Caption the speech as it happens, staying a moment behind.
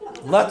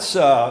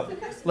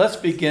Let's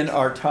begin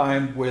our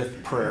time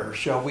with prayer,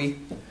 shall we?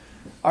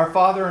 Our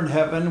Father in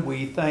heaven,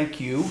 we thank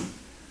you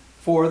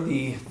for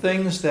the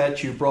things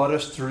that you brought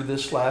us through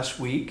this last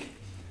week,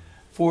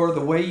 for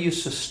the way you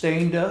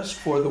sustained us,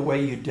 for the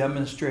way you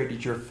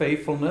demonstrated your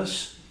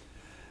faithfulness.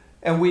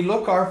 And we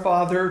look, our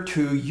Father,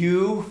 to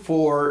you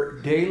for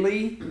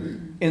daily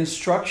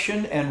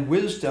instruction and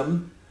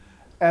wisdom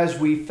as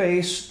we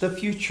face the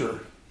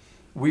future.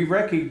 We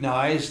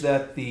recognize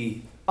that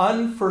the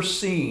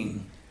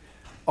unforeseen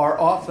are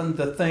often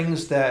the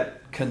things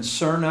that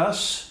concern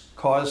us,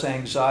 cause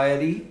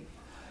anxiety,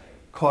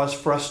 cause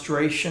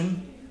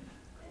frustration.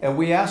 And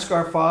we ask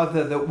our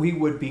Father that we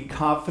would be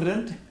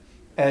confident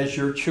as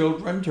your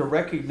children to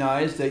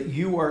recognize that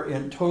you are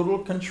in total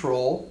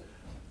control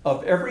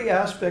of every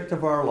aspect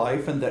of our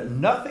life and that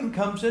nothing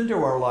comes into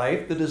our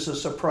life that is a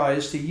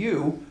surprise to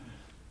you,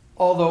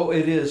 although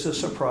it is a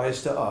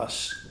surprise to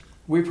us.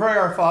 We pray,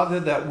 our Father,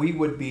 that we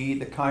would be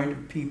the kind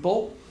of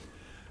people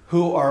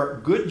who are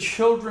good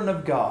children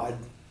of God.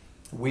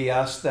 We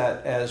ask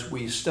that as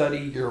we study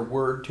your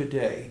word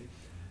today,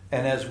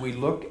 and as we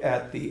look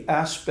at the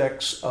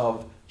aspects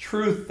of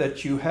truth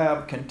that you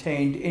have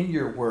contained in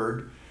your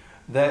word,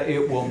 that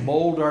it will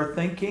mold our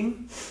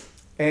thinking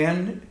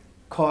and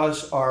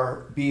cause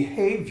our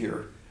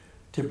behavior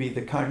to be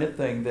the kind of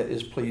thing that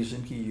is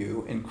pleasing to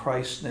you. In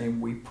Christ's name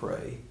we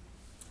pray.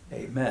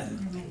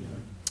 Amen.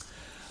 Amen.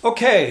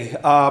 Okay,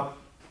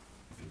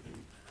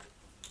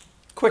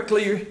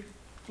 quickly,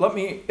 let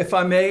me, if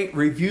I may,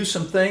 review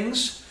some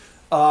things.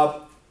 The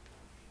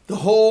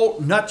whole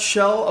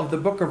nutshell of the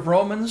book of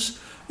Romans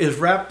is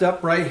wrapped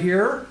up right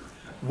here,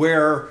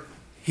 where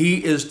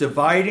he is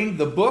dividing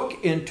the book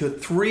into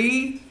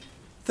three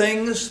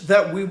things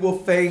that we will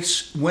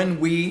face when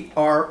we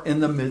are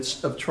in the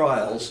midst of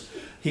trials.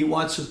 He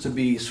wants us to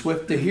be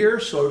swift to hear,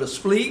 slow to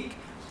speak,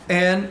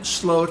 and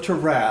slow to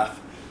wrath.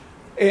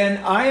 And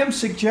I am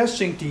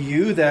suggesting to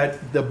you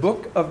that the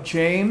book of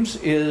James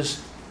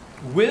is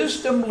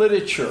wisdom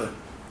literature.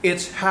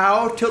 It's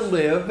how to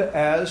live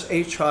as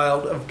a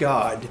child of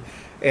God.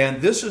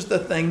 And this is the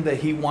thing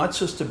that he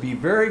wants us to be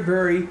very,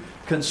 very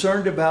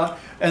concerned about.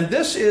 And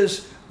this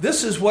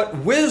is what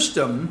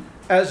wisdom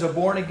as a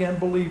born-again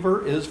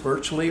believer is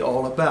virtually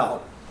all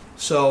about.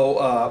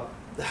 So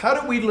how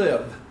do we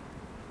live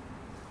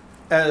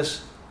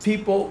as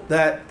people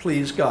that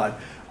please God?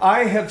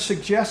 I have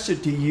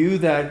suggested to you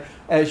that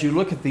as you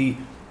look at the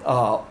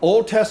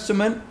Old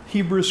Testament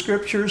Hebrew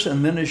scriptures,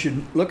 and then as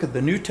you look at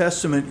the New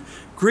Testament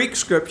Greek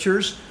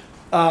scriptures,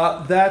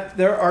 that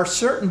there are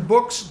certain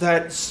books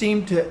that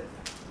seem to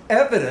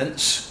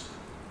evidence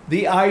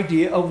the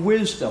idea of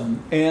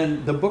wisdom.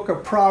 And the book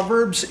of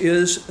Proverbs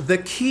is the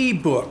key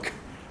book.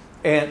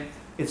 And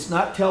it's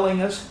not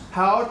telling us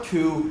how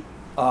to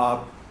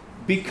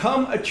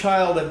become a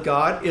child of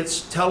God.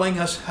 It's telling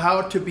us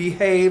how to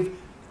behave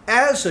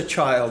as a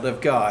child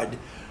of God.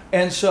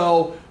 And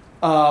so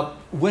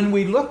when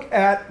we look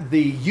at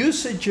the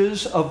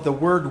usages of the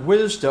word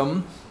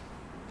wisdom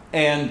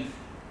and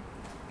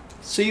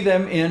see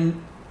them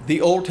in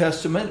the Old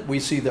Testament, we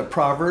see that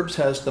Proverbs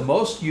has the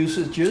most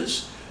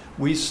usages.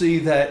 We see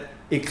that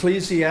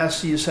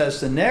Ecclesiastes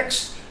has the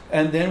next,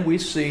 and then we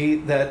see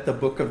that the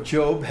book of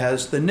Job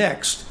has the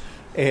next.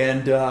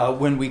 And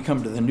when we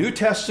come to the New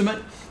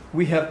Testament,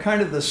 we have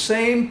kind of the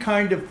same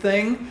kind of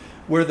thing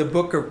where the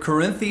book of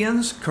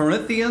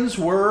Corinthians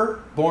were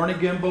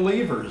born-again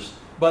believers,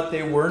 but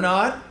they were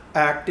not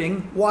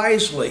acting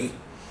wisely.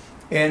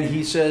 And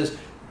he says,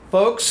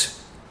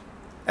 folks,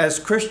 as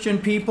Christian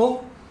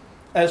people,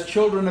 as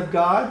children of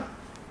God,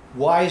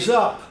 wise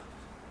up.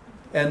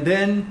 And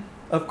then,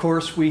 of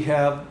course, we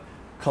have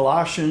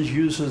Colossians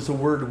uses the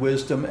word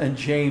wisdom and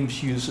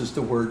James uses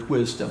the word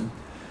wisdom.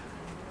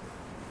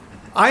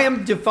 I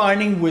am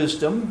defining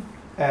wisdom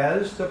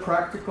as the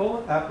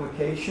practical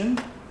application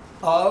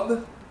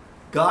of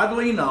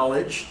godly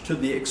knowledge to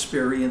the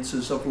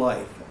experiences of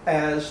life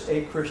as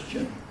a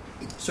Christian.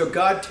 So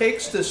God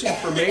takes this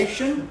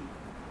information,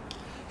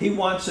 he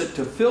wants it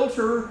to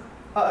filter,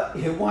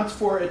 he wants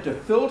for it to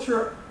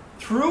filter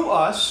through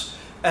us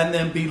and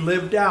then be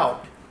lived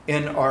out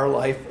in our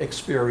life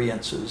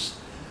experiences.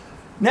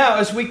 Now,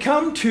 as we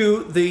come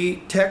to the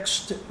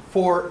text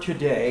for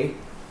today,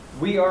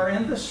 we are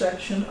in the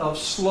section of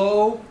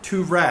slow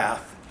to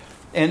wrath.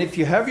 And if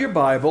you have your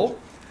Bible,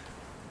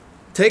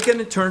 take it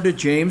and turn to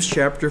James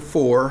chapter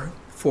 4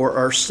 for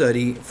our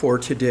study for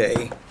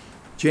today.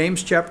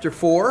 James chapter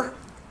 4.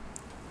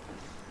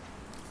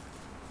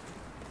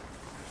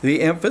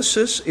 The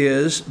emphasis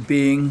is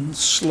being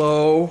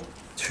slow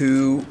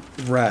to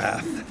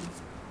wrath.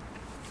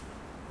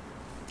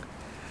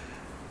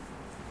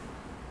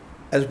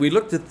 As we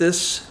looked at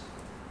this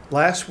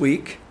last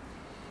week,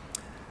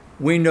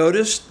 we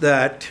noticed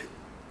that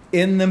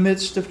in the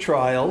midst of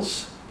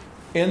trials,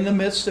 in the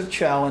midst of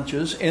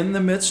challenges, in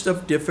the midst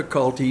of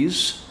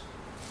difficulties,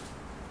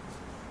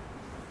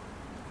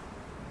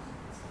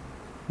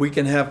 we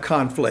can have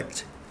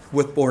conflict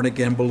with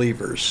born-again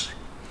believers.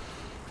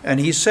 And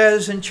he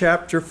says in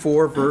chapter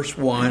 4, verse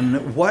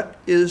 1, what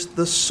is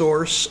the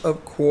source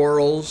of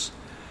quarrels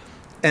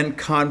and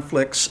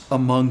conflicts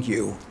among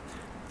you?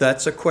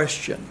 That's a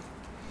question.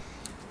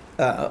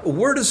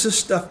 Where does this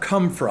stuff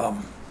come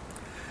from?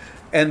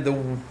 And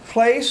the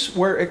place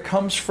where it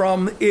comes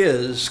from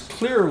is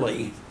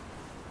clearly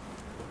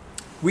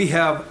we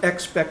have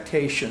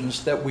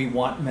expectations that we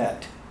want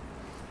met.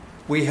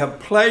 We have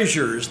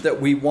pleasures that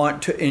we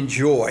want to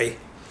enjoy.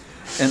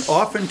 And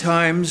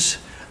oftentimes,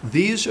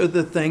 these are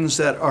the things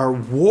that are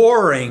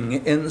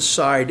warring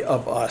inside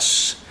of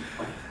us.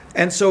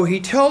 And so he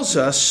tells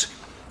us,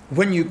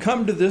 when you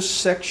come to this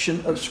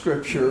section of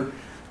Scripture,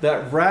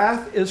 that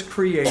wrath is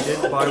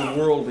created by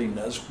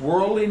worldliness.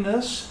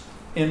 Worldliness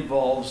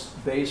involves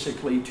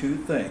basically two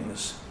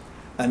things: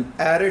 an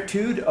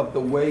attitude of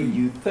the way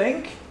you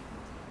think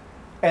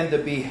and the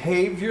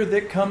behavior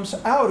that comes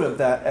out of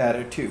that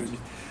attitude.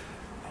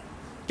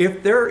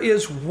 If there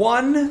is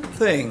one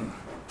thing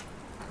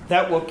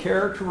that will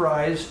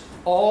characterize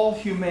all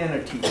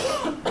humanity,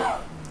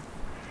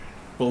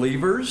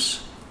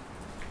 believers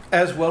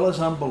as well as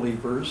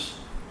unbelievers,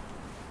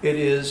 it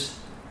is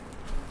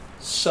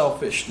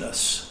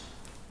selfishness.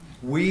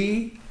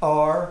 We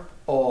are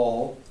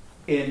all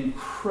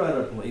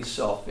incredibly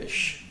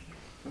selfish.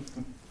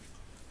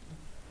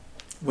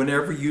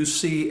 Whenever you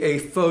see a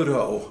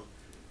photo,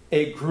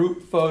 a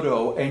group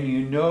photo, and you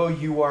know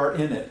you are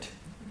in it,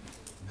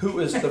 who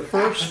is the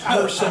first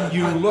person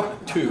you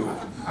look to?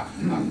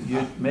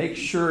 You make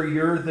sure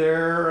you're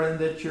there and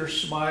that you're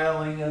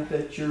smiling and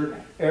that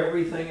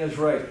everything is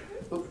right.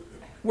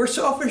 We're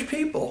selfish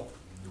people.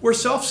 We're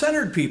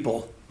self-centered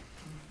people.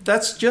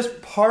 That's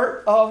just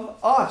part of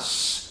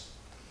us.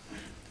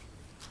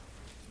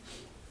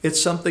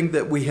 It's something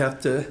that we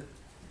have to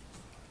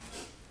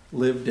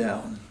live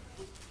down.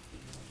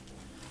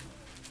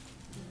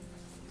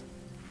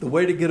 The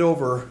way to get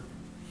over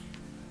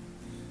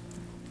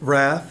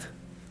wrath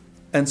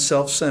and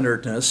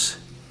self-centeredness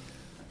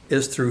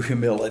is through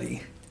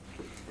humility.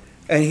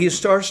 And he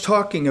starts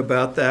talking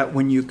about that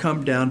when you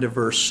come down to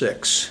verse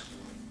 6.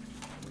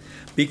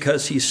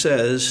 Because he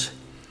says,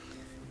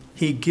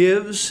 he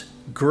gives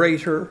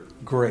greater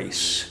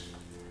grace.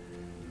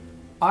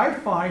 I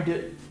find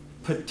it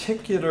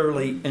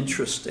particularly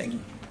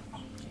interesting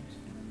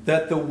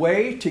that the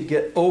way to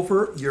get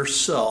over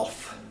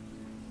yourself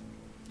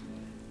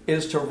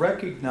is to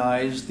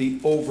recognize the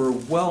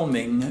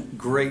overwhelming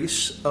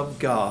grace of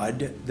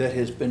God that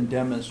has been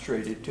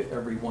demonstrated to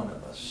every one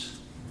of us.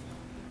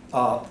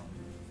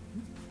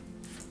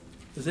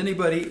 Does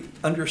anybody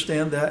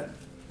understand that?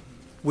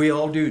 We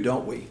all do,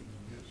 don't we?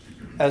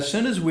 As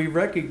soon as we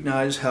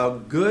recognize how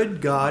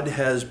good God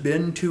has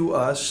been to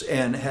us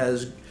and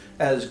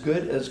as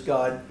good as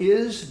God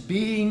is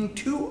being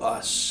to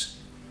us,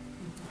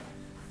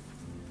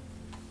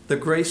 the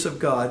grace of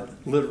God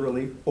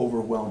literally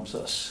overwhelms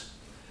us.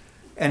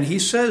 And he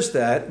says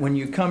that when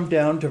you come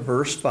down to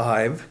verse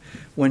 5,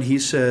 when he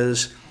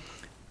says,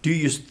 do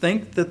you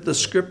think that the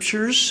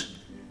Scriptures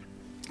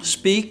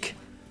speak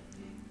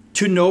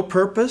to no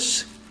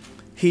purpose?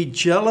 He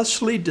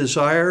jealously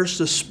desires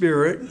the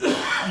Spirit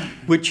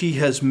which he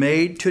has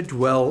made to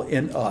dwell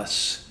in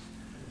us.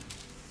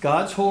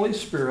 God's Holy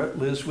Spirit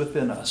lives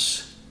within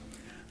us.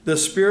 The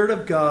Spirit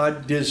of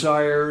God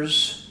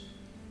desires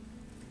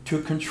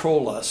to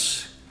control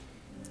us,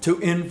 to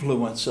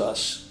influence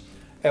us.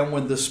 And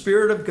when the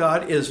Spirit of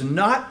God is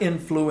not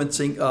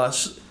influencing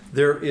us,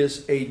 there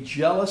is a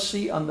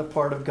jealousy on the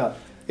part of God.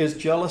 Is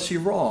jealousy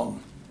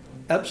wrong?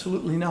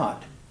 Absolutely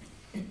not.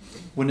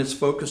 When it's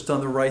focused on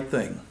the right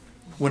thing.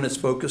 When it's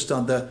focused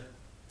on the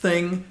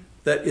thing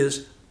that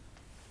is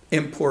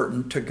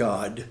important to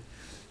God.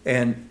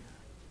 And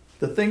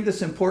the thing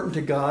that's important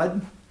to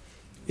God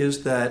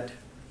is that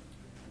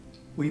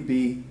we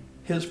be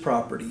his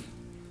property,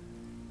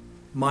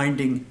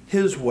 minding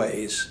his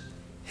ways,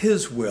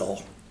 his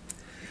will.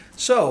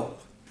 So,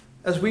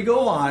 as we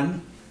go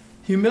on,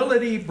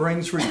 humility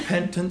brings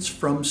repentance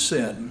from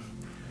sin.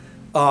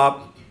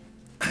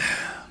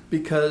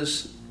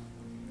 Because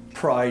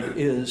pride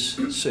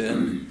is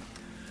sin.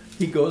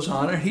 He goes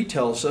on and he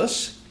tells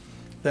us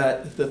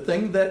that the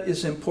thing that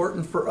is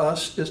important for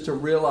us is to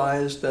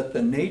realize that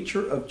the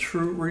nature of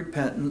true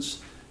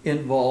repentance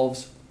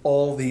involves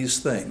all these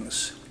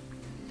things.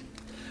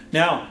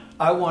 Now,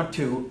 I want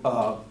to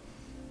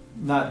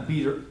not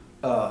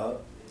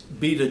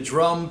beat a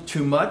drum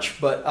too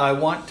much, but I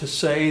want to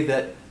say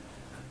that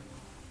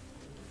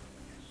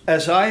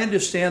as I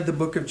understand the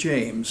book of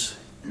James,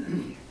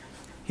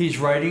 he's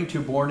writing to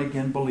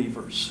born-again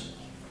believers.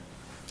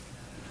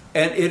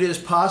 And it is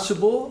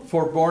possible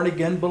for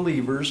born-again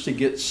believers to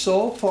get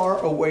so far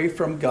away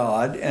from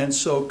God and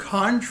so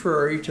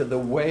contrary to the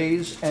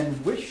ways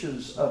and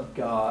wishes of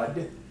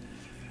God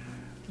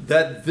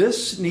that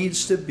this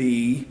needs to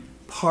be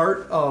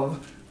part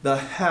of the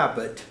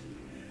habit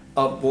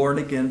of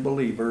born-again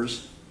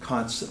believers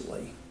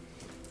constantly.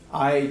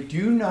 I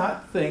do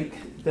not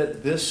think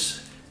that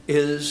this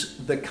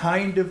is the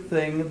kind of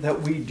thing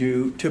that we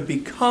do to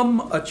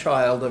become a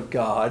child of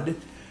God,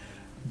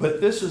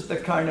 But this is the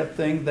kind of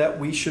thing that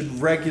we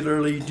should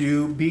regularly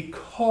do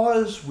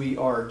because we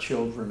are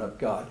children of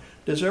God.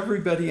 Does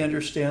everybody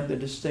understand the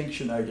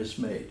distinction I just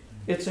made?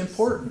 It's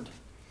important.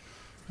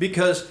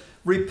 Because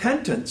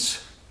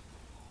repentance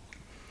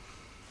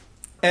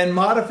and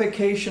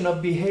modification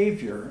of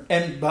behavior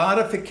and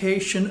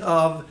modification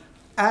of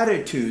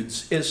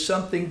attitudes is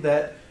something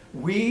that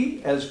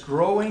we as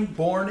growing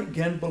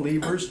born-again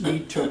believers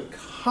need to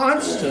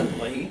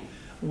constantly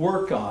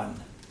work on.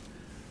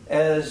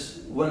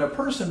 As when a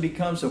person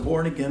becomes a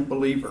born-again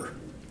believer,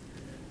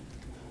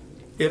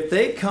 if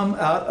they come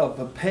out of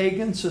a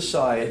pagan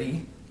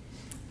society,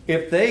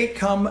 if they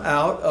come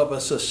out of a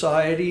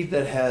society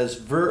that has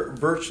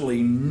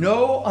virtually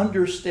no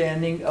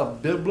understanding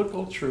of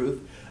biblical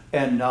truth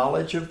and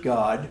knowledge of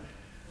God,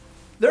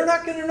 they're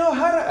not going to know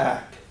how to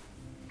act.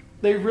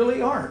 They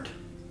really aren't.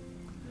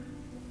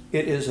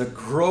 It is a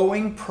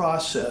growing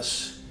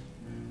process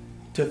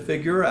to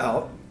figure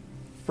out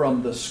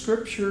from the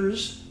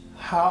scriptures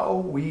how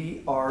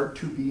we are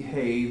to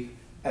behave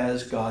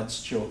as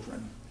God's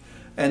children.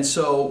 And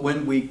so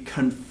when we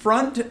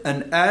confront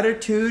an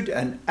attitude,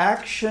 an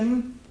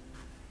action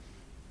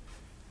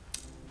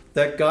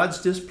that God's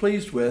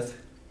displeased with,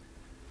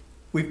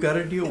 we've got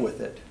to deal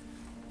with it.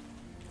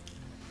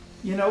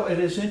 You know, it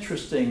is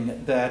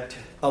interesting that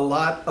a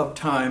lot of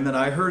time, and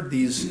I heard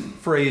these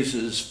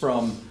phrases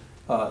from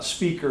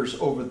speakers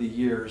over the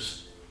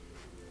years,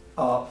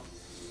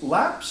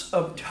 lapse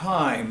of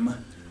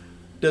time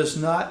does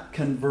not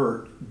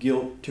convert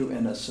guilt to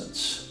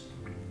innocence.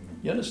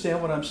 You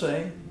understand what I'm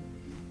saying?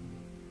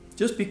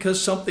 Just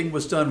because something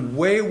was done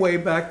way, way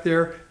back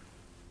there,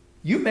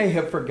 you may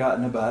have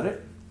forgotten about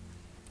it.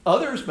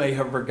 Others may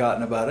have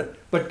forgotten about it,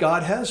 but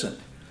God hasn't.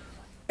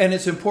 And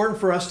it's important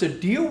for us to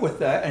deal with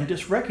that and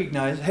just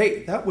recognize,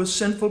 hey, that was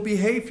sinful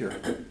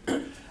behavior.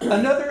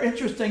 Another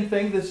interesting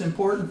thing that's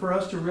important for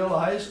us to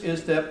realize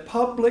is that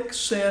public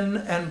sin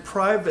and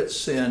private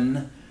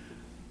sin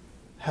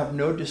have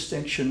no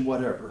distinction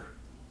whatever.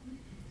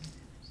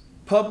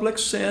 Public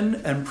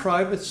sin and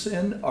private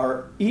sin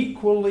are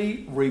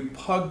equally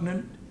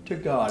repugnant to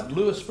God.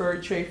 Louis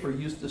Ferry Chafer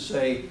used to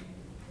say,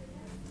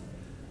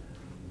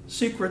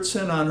 secret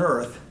sin on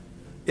earth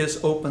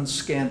is open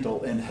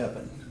scandal in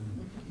heaven,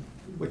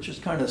 which is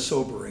kind of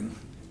sobering.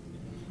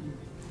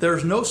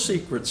 There's no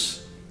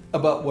secrets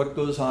about what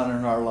goes on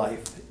in our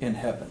life in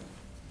heaven.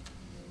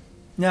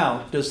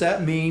 Now, does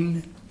that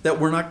mean that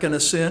we're not going to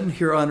sin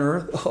here on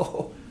earth?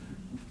 Oh,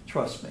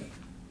 trust me,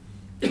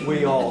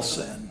 we all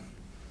sin.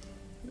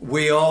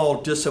 We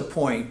all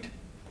disappoint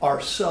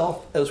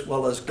ourselves as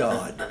well as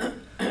God.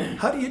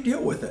 How do you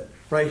deal with it?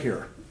 Right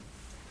here.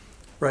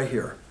 Right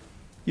here.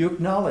 You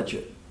acknowledge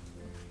it.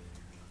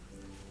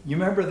 You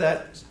remember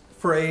that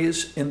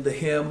phrase in the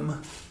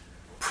hymn,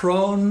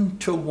 prone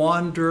to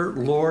wander,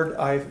 Lord,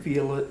 I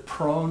feel it,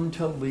 prone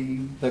to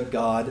leave the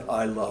God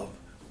I love.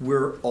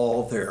 We're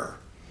all there.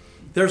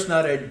 There's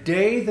not a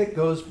day that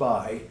goes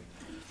by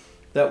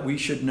that we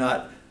should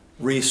not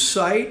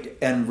recite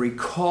and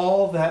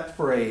recall that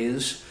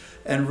phrase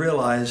and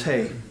realize,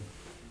 hey,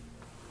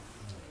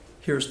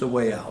 here's the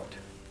way out.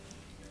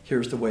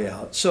 Here's the way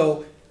out.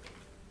 So,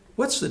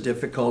 what's the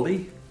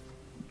difficulty?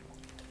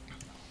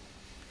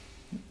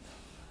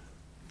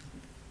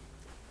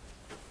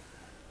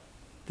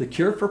 The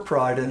cure for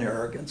pride and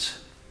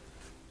arrogance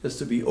is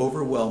to be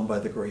overwhelmed by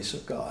the grace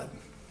of God.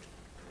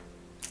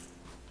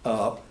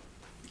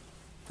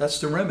 That's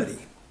the remedy.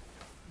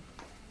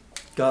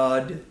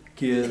 God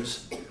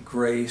gives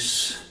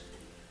grace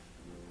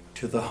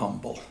to the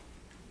humble.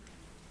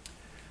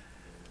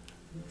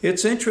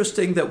 It's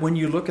interesting that when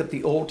you look at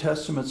the Old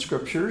Testament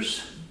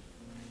scriptures,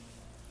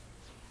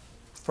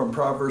 from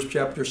Proverbs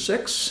chapter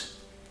 6,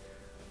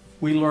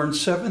 we learn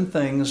 7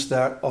 things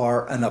that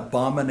are an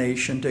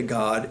abomination to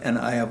God, and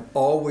I have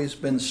always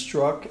been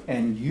struck,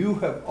 and you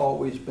have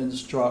always been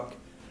struck,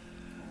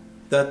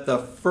 that the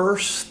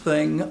first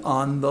thing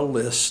on the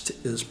list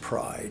is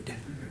pride.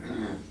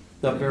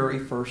 The very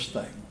first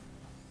thing.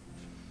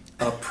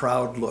 A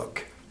proud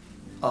look,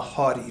 a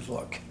haughty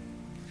look.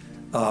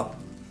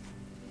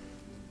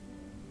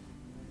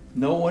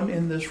 No one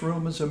in this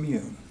room is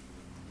immune.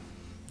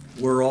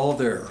 We're all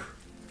there.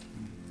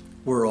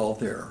 We're all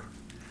there.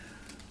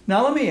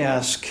 Now let me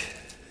ask,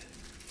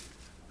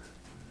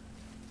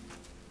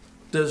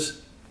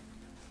 does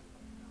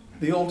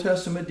the Old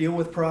Testament deal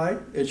with pride?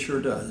 It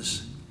sure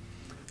does.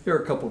 Here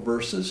are a couple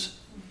verses.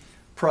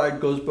 Pride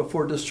goes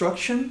before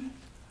destruction,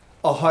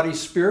 a haughty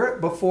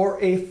spirit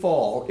before a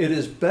fall. It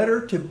is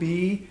better to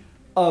be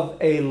of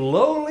a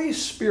lowly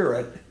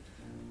spirit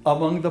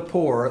among the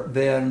poor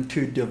than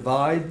to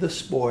divide the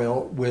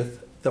spoil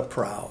with the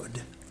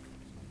proud.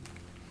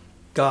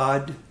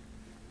 God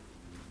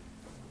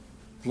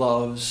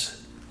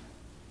loves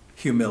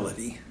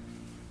humility.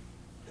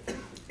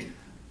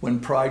 When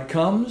pride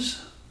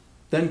comes,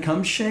 then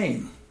comes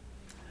shame.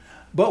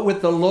 But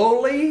with the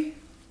lowly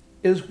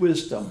is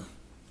wisdom.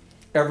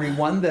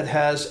 Everyone that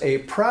has a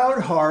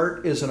proud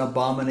heart is an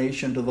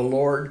abomination to the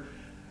Lord.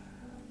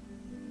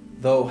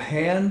 though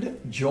hand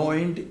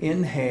joined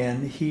in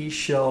hand, he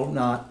shall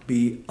not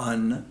be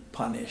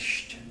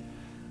unpunished.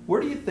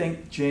 Where do you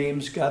think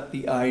James got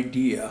the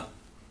idea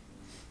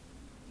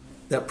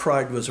that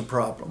pride was a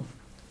problem?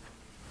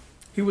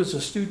 He was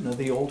a student of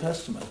the Old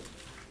Testament.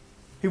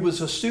 He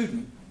was a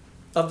student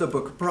of the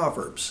book of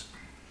Proverbs.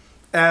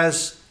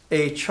 As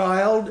a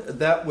child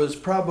that was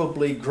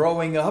probably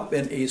growing up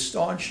in a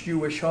staunch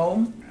Jewish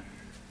home,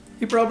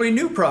 he probably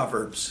knew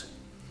Proverbs.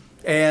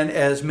 And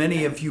as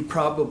many of you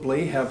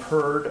probably have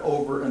heard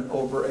over and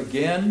over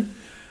again,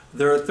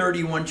 there are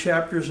 31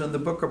 chapters in the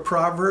book of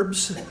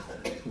Proverbs.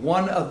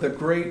 One of the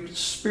great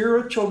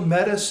spiritual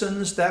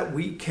medicines that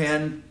we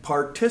can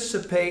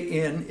participate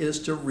in is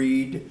to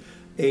read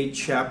a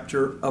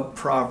chapter of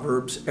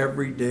Proverbs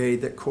every day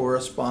that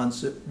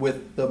corresponds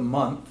with the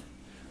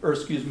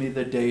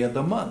day of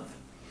the month.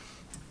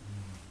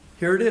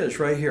 Here it is,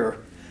 right here.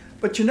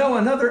 But you know,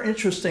 another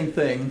interesting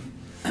thing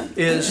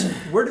is,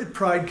 where did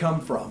pride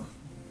come from?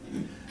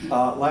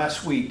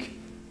 Last week,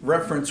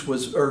 reference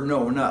was, or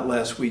no, not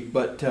last week,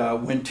 but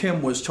when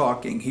Tim was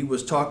talking, he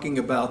was talking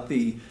about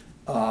the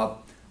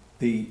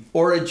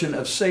origin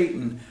of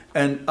Satan,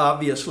 and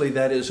obviously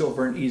that is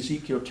over in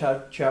Ezekiel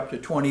chapter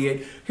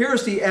 28.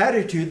 Here's the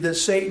attitude that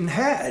Satan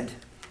had.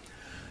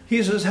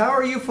 He says, "How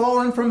are you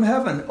fallen from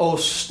heaven, O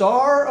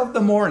star of the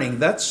morning?"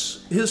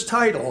 That's his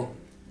title.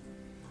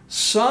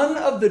 "Son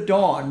of the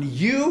dawn,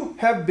 you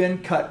have been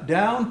cut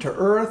down to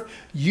earth.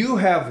 You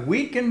have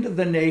weakened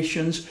the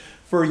nations,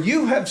 for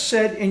you have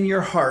said in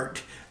your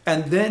heart."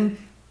 And then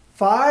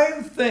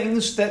 5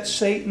 things that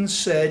Satan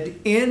said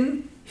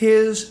in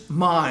his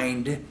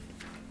mind.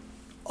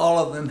 All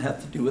of them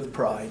have to do with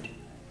pride.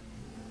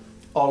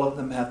 All of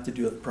them have to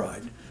do with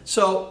pride.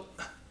 So,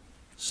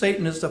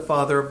 Satan is the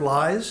father of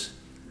lies.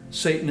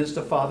 Satan is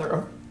the father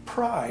of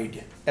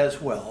pride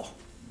as well.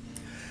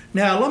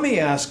 Now, let me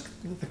ask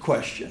the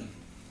question.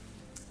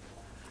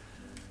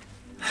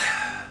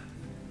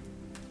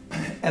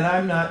 And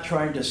I'm not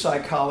trying to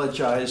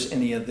psychologize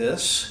any of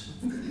this,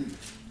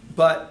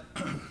 but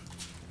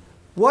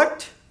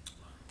what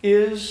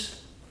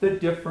is the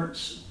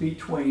difference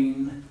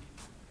between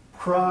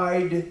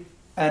pride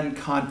and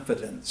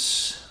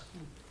confidence?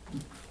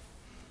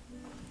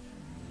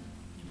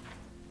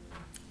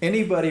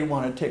 Anybody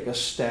want to take a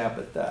stab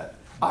at that?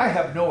 I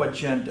have no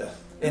agenda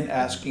in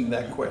asking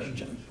that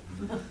question.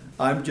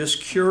 I'm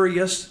just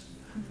curious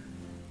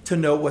to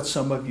know what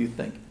some of you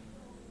think.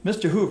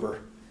 Mr. Hoover,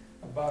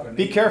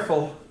 be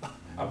careful.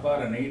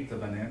 About 1/8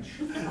 of an inch.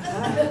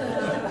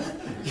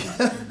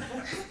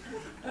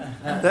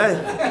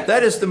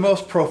 That is the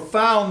most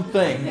profound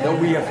thing that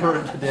we have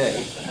heard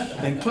today,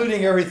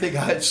 including everything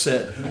I've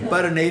said.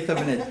 About 1/8 of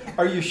an inch.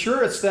 Are you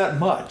sure it's that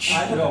much?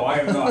 No, I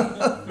am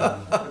not.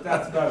 But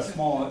that's about as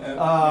small as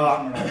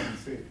I can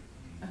see.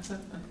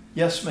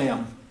 Yes,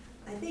 ma'am.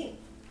 I think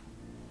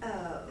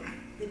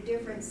the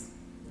difference,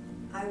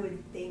 I would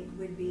think,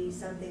 would be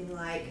something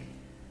like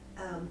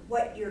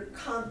what your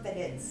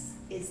confidence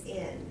is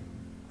in,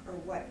 or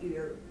what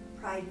you're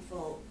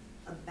prideful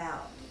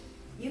about.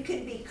 You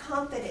can be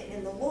confident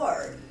in the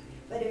Lord,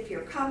 but if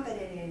you're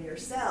confident in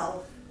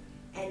yourself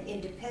and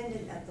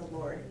independent of the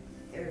Lord,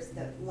 there's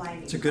the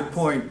line. It's a good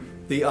point.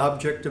 The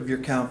object of your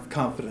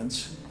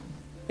confidence.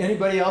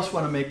 Anybody else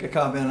want to make a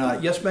comment on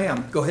it? Yes,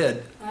 ma'am. Go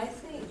ahead. I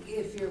think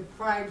if you're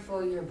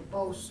prideful, you're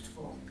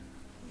boastful.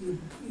 You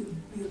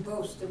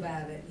boast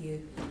about it.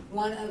 You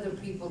want other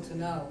people to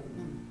know.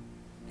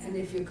 And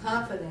if you're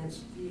confident,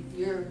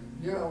 you're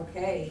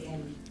okay.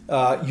 And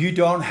you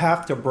don't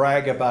have to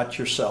brag about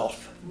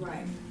yourself.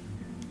 right.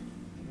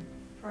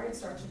 Pride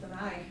starts with an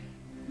I.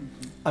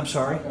 I'm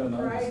sorry?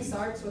 Pride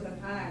starts with an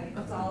I.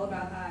 It's all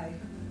about I.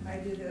 I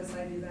do this,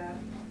 I do that.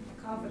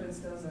 Confidence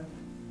doesn't.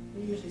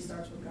 It usually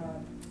starts with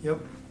God. Yep.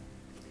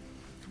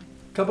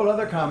 Couple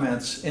other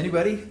comments.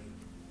 Anybody?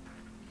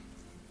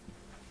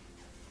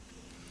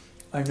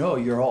 I know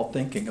you're all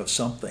thinking of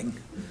something.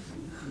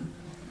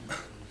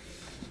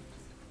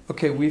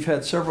 Okay, we've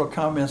had several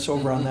comments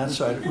over on that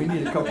side. We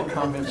need a couple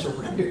comments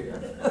over here.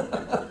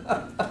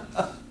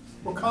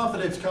 Well,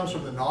 confidence comes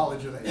from the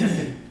knowledge that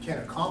you can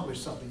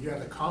accomplish something. You have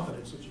the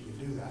confidence that you can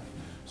do that.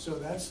 So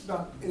that's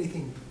not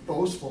anything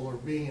boastful or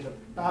being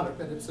about it,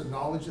 but it's the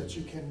knowledge that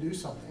you can do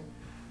something.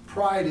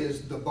 Pride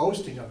is the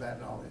boasting of that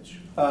knowledge.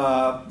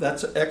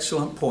 That's an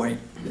excellent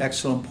point.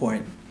 Excellent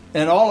point.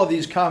 And all of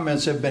these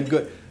comments have been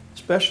good,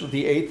 especially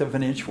the 1/8 of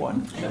an inch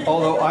one.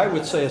 Although I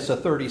would say it's a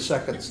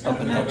 32nd of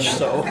an inch.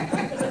 So,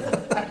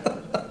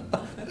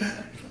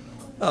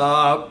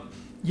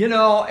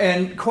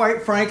 and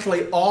quite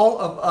frankly, all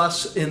of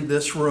us in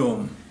this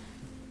room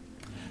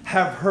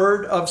have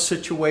heard of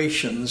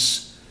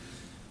situations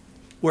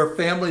where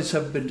families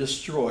have been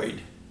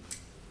destroyed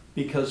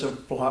because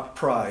of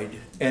pride,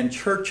 and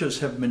churches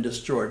have been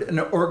destroyed, and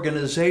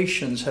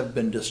organizations have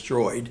been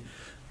destroyed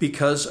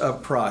because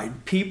of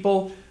pride.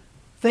 People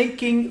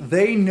thinking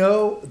they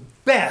know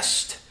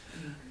best,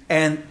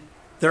 and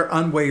they're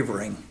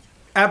unwavering,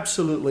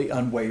 absolutely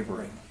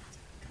unwavering.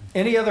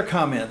 Any other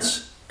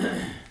comments?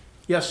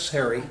 Yes,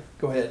 Harry,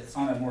 go ahead.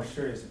 On a more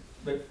serious,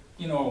 but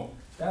you know,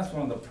 that's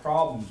one of the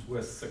problems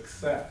with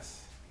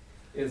success,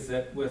 is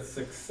that with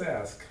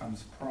success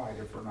comes pride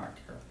if we're not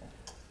careful.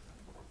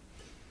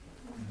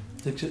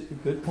 It's a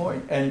good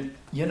point. And,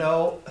 you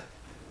know,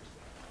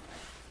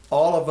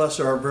 all of us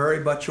are very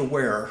much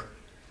aware,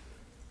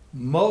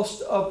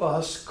 most of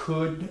us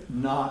could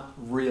not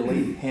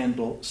really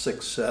handle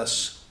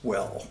success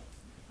well.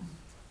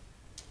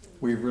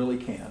 We really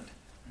can't.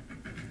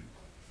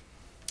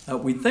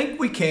 We think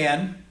we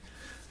can,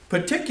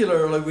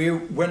 particularly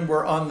when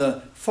we're on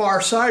the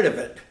far side of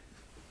it.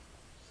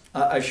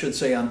 I should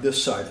say on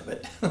this side of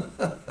it.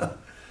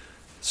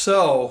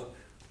 So,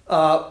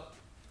 I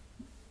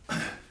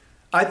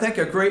think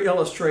a great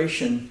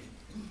illustration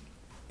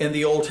in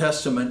the Old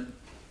Testament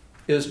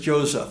is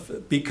Joseph,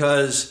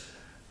 because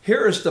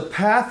here is the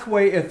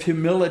pathway of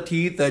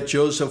humility that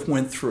Joseph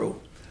went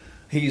through.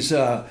 He's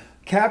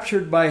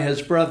captured by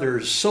his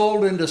brothers,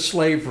 sold into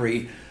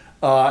slavery.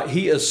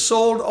 He is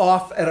sold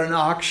off at an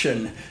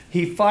auction.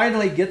 He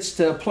finally gets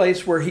to a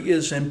place where he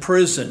is in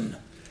prison.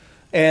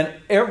 And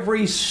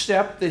every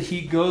step that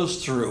he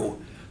goes through,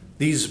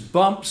 these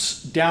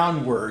bumps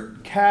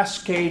downward,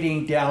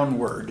 cascading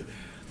downward,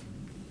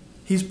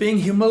 he's being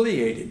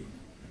humiliated.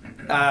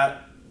 I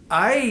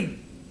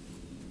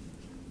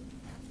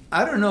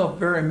don't know if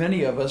very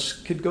many of us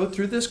could go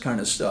through this kind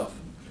of stuff.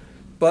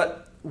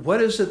 But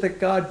what is it that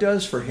God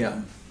does for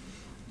him?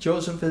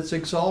 Joseph is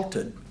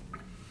exalted.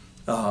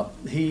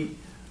 He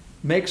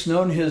makes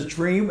known his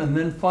dream, and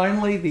then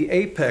finally the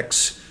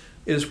apex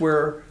is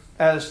where,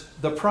 as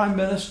the prime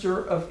minister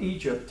of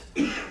Egypt,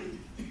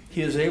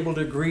 he is able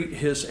to greet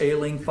his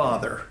ailing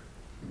father.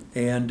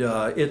 And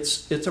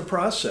it's a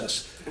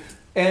process.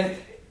 And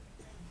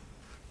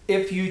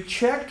if you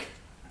check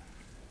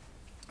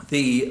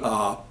the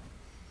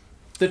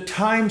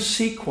time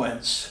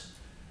sequence,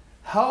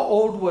 how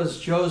old was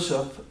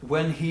Joseph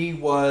when he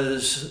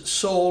was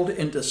sold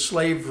into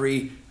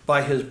slavery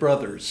by his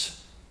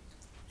brothers?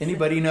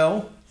 Anybody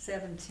know?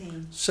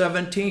 17.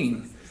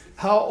 17.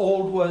 How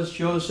old was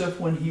Joseph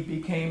when he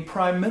became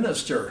prime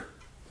minister?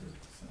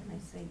 I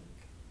think.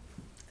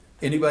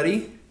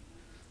 Anybody?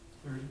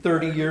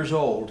 30 years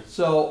old.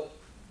 So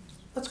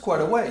that's quite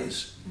a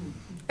ways.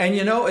 And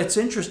you know, it's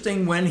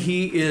interesting, when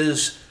he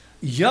is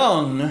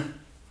young,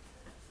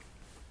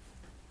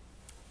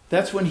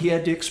 that's when he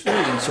had to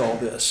experience all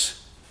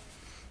this.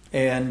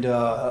 And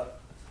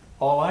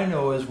all I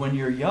know is when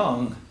you're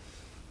young,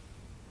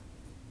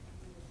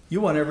 you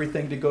want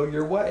everything to go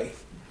your way.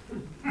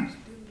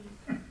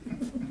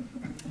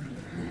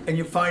 And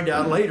you find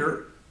out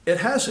later it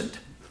hasn't.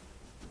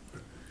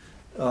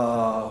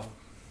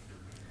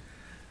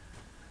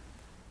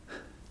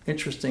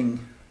 Interesting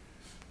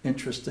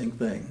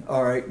thing.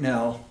 All right,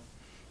 now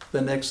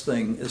the next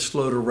thing is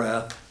slow to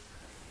wrath.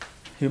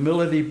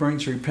 Humility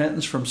brings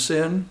repentance from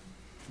sin.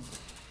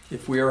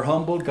 If we are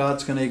humble,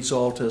 God's going to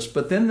exalt us.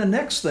 But then the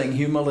next thing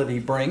humility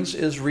brings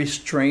is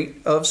restraint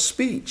of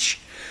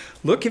speech.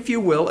 Look, if you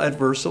will, at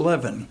verse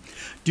 11.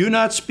 Do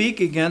not speak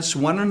against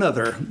one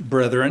another,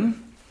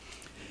 brethren.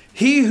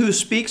 He who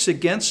speaks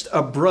against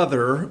a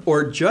brother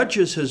or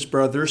judges his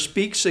brother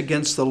speaks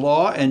against the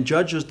law and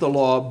judges the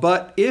law.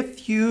 But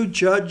if you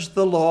judge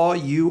the law,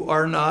 you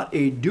are not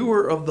a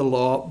doer of the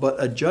law, but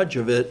a judge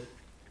of it.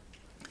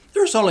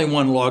 There's only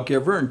one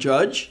lawgiver and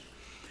judge,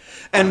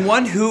 and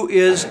one who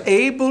is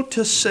able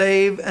to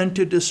save and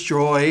to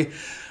destroy.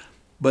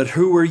 But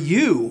who are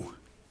you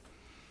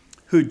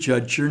who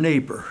judge your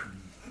neighbor?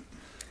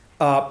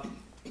 All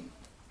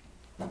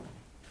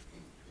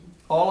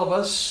of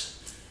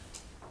us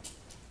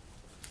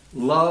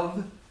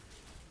love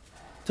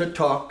to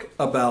talk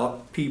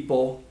about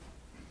people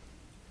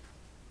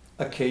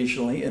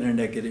occasionally in a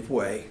negative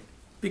way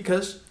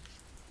because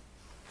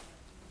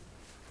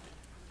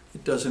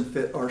it doesn't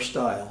fit our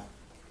style,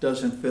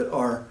 doesn't fit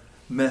our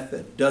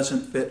method,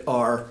 doesn't fit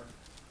our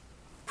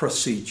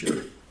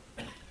procedure.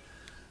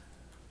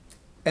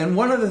 And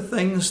one of the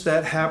things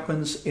that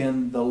happens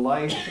in the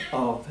life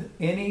of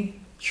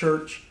any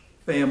church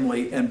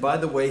family, and by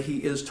the way, he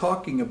is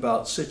talking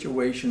about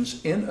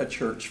situations in a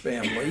church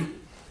family,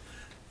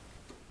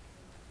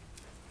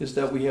 is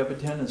that we have a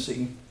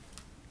tendency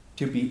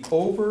to be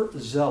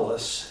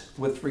overzealous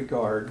with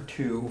regard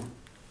to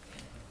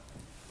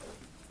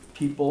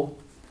people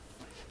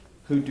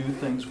who do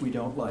things we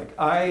don't like.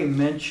 I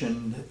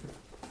mentioned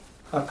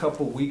a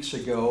couple weeks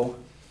ago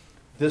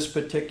this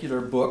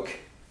particular book.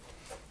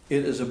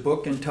 It is a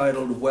book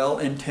entitled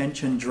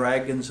Well-Intentioned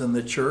Dragons in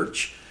the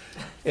Church.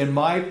 In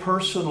my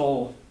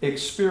personal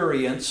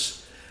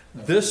experience,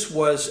 this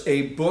was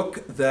a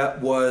book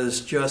that was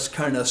just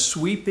kind of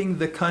sweeping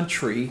the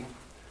country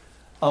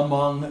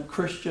among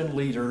Christian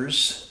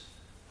leaders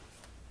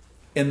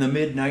in the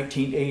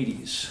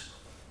mid-1980s.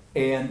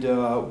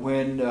 And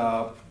when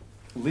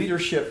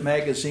Leadership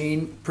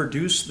magazine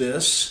produced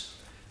this,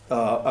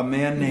 a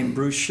man named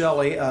Bruce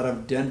Shelley out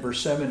of Denver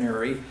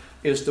Seminary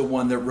is the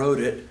one that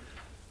wrote it.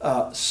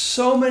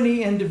 So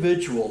many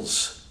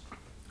individuals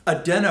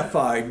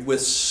identified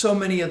with so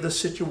many of the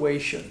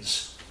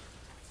situations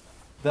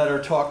that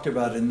are talked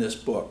about in this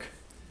book.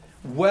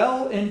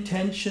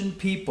 well-intentioned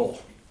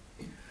people.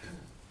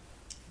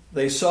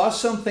 They saw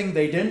something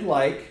they didn't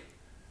like.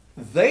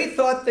 They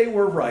thought they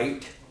were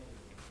right.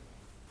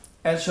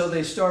 And so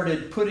they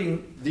started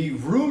putting the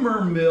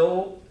rumor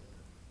mill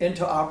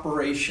into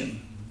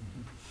operation.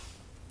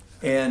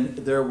 And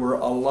there were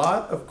a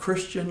lot of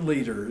Christian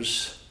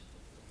leaders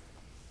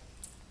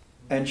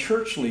and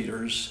church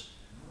leaders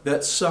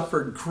that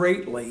suffered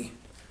greatly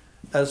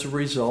as a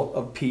result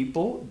of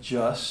people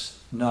just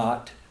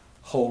not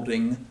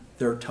holding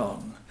their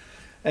tongue.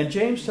 And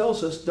James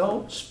tells us,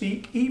 don't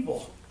speak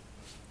evil.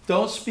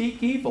 Don't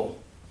speak evil.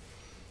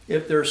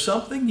 If there's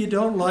something you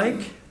don't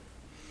like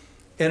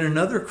in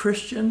another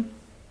Christian,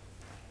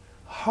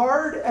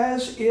 hard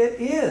as it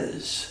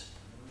is,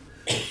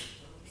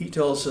 he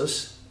tells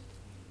us,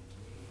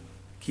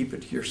 keep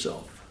it to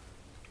yourself.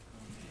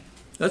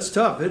 That's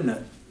tough, isn't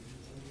it?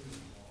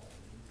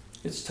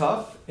 It's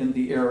tough in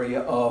the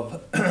area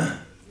of,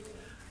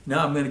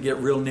 now I'm going to get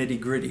real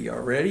nitty-gritty,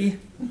 already.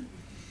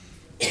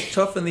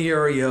 Tough in the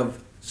area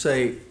of,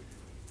 say,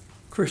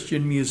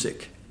 Christian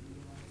music.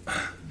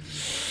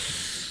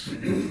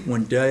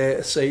 When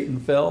Satan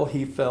fell,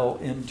 he fell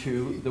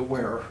into the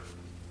where?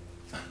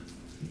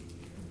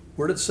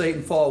 Where did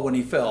Satan fall when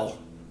he fell?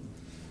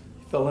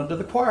 He fell into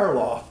the choir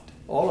loft.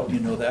 All of you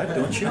know that,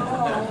 don't you?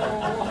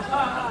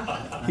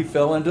 He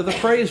fell into the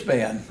praise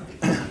band.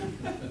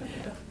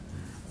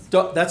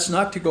 That's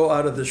not to go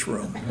out of this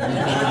room.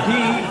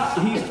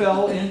 He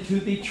fell into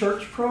the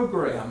church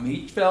program.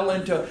 He fell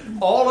into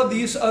all of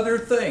these other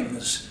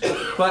things.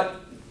 But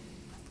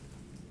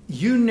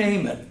you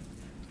name it.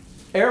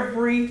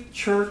 Every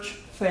church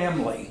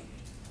family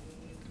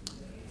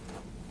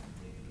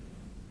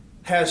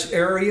has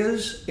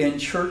areas in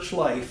church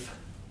life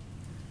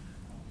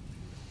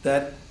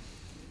that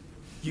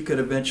you could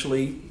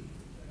eventually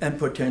and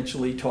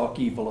potentially talk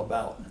evil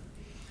about.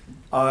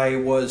 I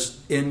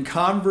was in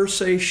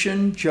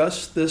conversation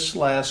just this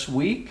last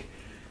week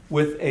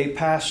with a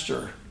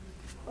pastor.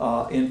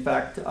 In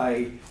fact,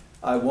 I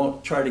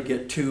won't try to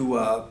get too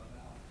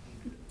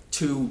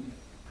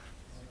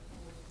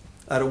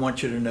I don't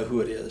want you to know who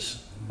it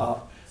is.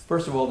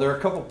 First of all, there are a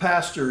couple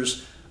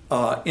pastors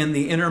in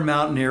the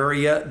Intermountain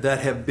area that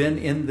have been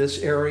in this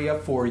area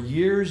for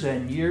years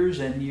and years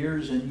and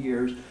years and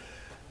years.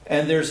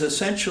 And there's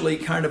essentially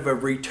kind of a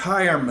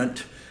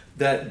retirement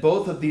that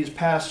both of these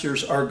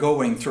pastors are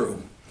going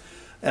through.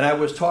 And I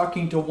was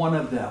talking to one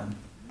of them,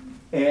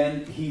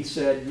 and he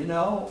said, you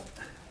know,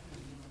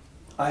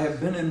 I have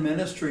been in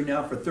ministry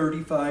now for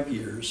 35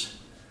 years.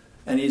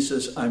 And he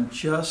says, I'm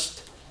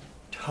just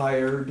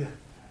tired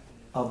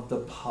of the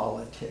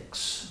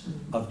politics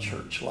of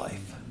church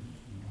life.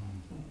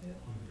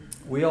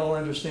 We all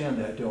understand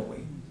that, don't we?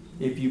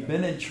 If you've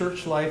been in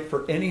church life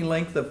for any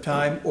length of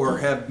time or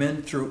have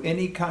been through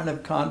any kind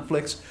of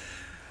conflicts,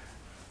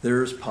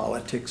 there's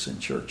politics in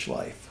church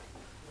life.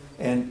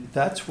 And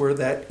that's where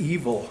that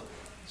evil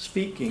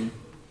speaking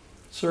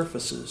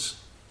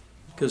surfaces.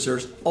 Because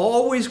there's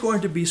always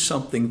going to be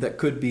something that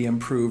could be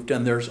improved,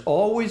 and there's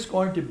always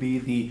going to be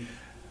the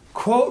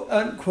quote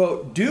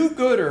unquote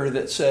do-gooder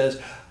that says,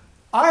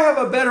 I have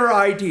a better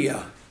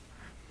idea.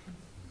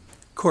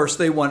 Of course,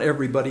 they want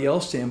everybody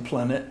else to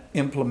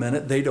implement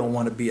it. They don't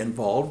want to be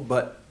involved.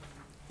 But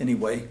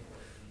anyway,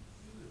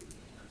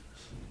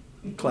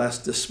 class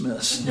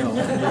dismissed. No.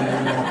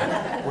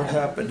 What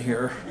happened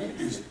here?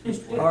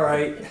 All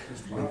right.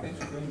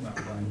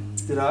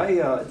 Did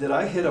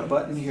I hit a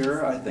button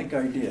here? I think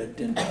I did,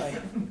 didn't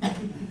I?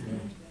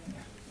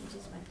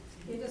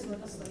 He just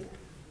went to sleep.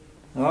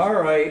 All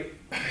right.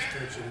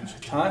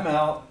 Time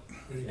out.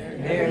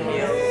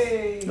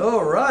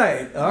 All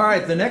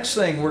right. The next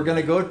thing we're going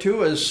to go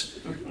to is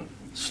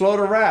slow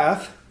to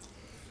wrath.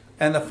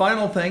 And the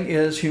final thing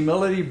is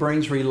humility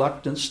brings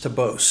reluctance to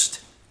boast.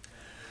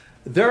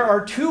 There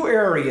are two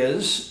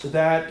areas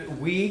that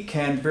we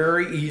can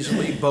very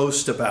easily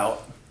boast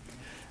about.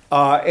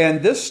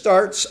 And this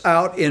starts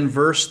out in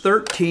verse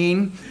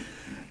 13.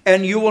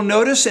 And you will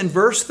notice in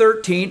verse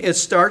 13, it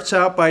starts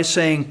out by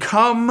saying,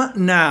 come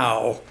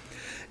now.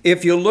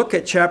 If you look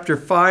at chapter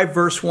 5,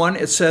 verse 1,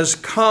 it says,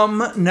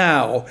 come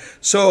now.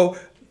 So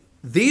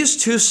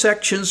these two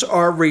sections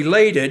are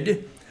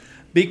related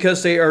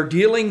because they are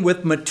dealing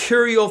with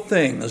material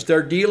things.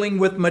 They're dealing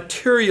with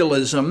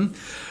materialism.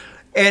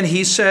 And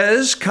he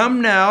says,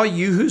 come now,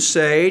 you who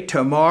say, today,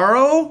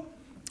 tomorrow,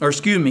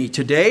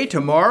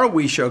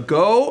 we shall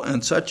go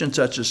and such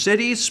a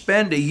city,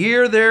 spend a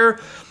year there,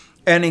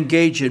 and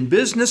engage in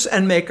business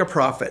and make a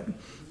profit.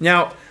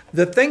 Now,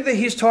 the thing that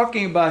he's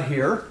talking about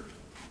here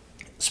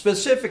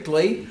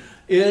specifically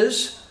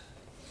is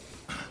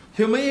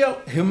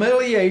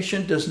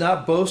humiliation does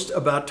not boast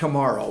about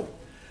tomorrow.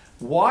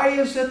 Why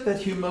is it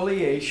that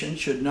humiliation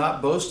should not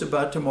boast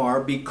about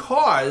tomorrow?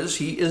 Because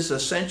he is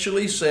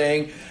essentially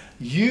saying,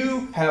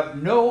 you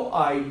have no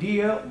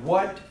idea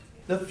what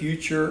the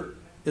future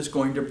is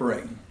going to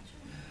bring.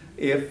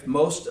 If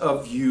most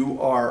of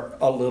you are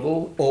a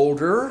little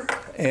older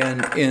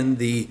and in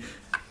the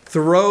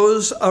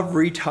throes of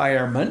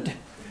retirement,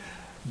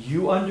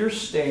 you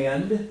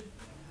understand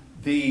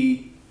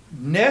the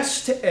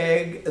nest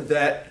egg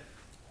that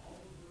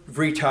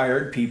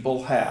retired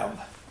people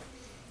have.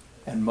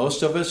 And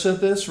most of us in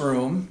this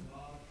room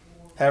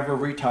have a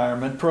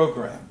retirement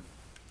program.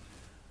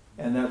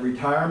 And that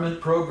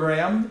retirement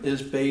program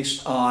is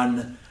based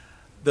on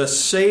the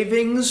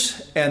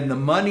savings and the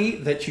money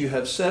that you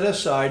have set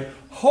aside,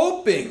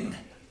 hoping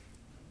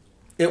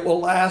it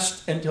will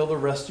last until the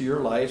rest of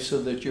your life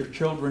so that your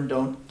children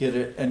don't get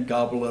it and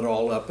gobble it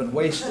all up and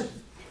waste it.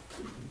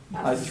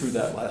 I threw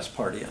that last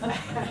part in.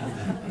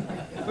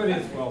 But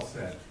it's well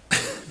said.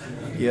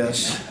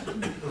 Yes.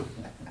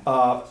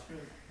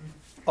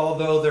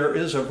 Although there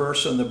is a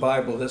verse in the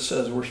Bible that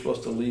says we're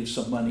supposed to leave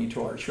some money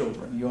to our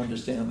children. You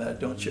understand that,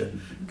 don't you?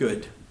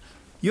 Good.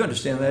 You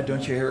understand that,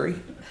 don't you, Harry?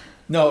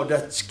 No,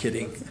 that's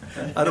kidding.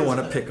 I don't want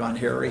to pick on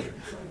Harry.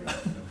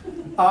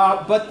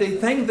 But the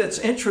thing that's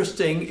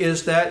interesting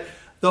is that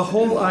the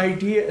whole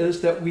idea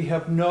is that we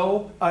have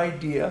no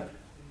idea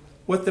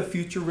what the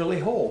future really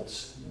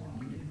holds.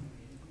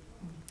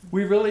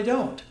 We really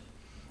don't.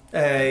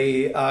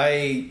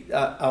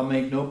 I'll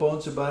make no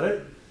bones about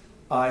it.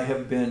 I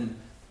have been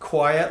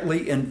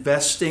quietly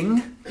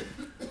investing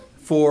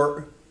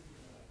for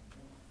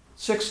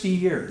 60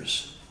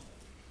 years.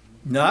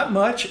 Not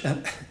much.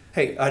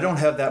 Hey, I don't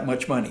have that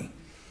much money,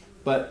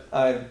 but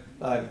I've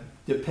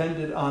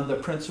depended on the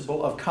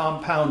principle of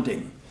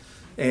compounding.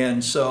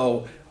 And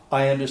so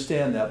I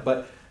understand that.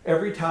 But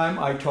every time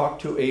I talk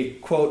to a,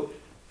 quote,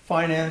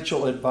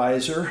 financial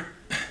advisor,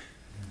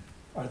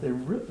 are they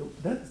really,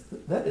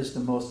 that is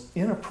the most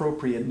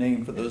inappropriate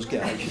name for those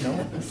guys, you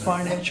know?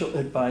 Financial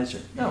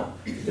advisor. No,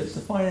 it's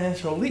the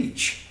financial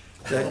leech.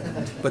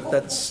 But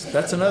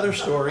that's another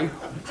story.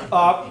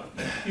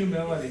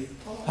 Humility.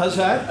 How's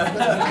that?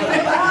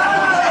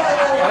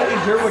 I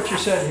didn't hear what you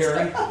said,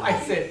 Harry. I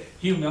said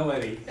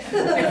humility.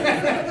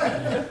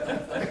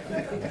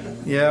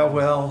 Yeah,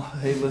 well,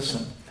 hey,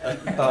 listen.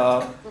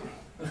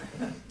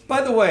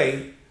 By the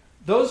way,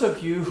 those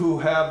of you who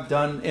have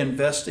done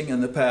investing in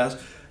the past,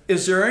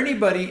 is there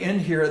anybody in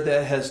here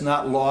that has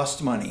not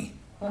lost money?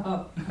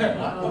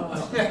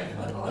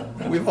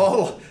 We've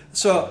all,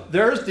 so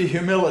there's the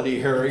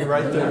humility, Harry,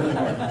 right there.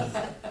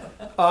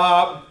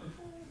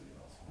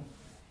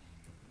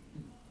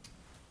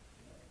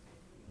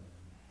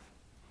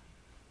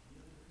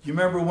 You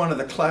remember one of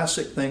the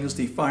classic things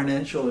the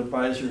financial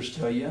advisors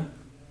tell you?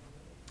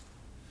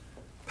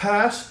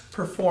 Past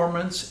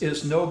performance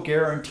is no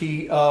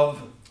guarantee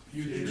of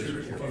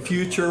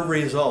future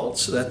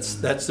results.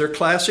 That's their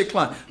classic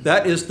line.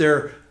 That is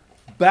their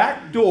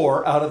back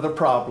door out of the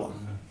problem.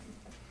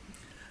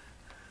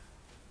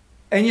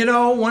 And you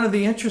know, one of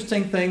the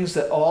interesting things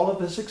that all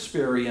of us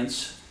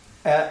experience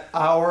at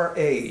our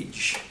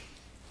age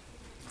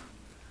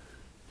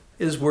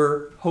is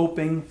we're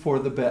hoping for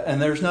the best.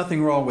 And there's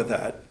nothing wrong with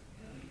that.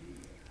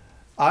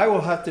 I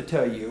will have to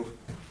tell you,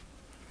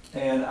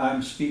 and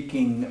I'm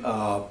speaking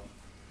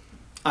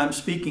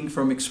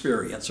from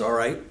experience, all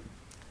right?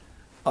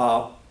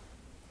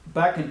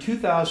 Back in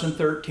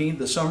 2013,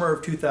 the summer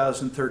of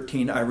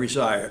 2013, I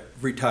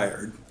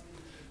retired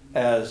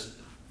as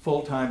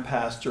full-time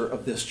pastor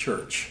of this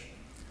church.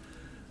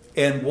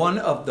 And one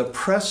of the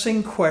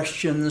pressing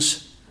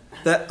questions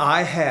that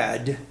I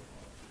had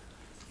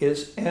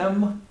is,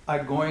 am I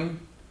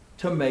going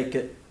to make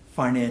it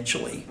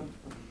financially?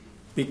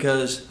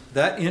 Because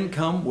that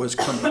income was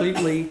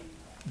completely,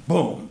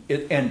 boom,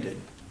 it ended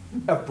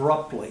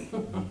abruptly.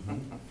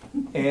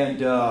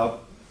 And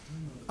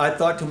I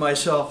thought to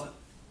myself,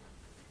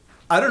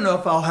 I don't know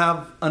if I'll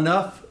have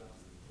enough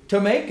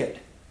to make it.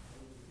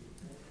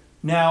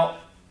 Now,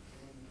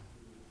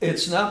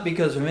 it's not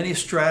because of any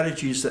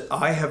strategies that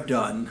I have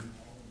done,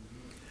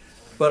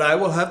 but I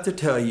will have to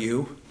tell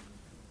you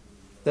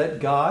that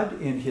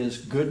God, in His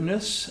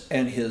goodness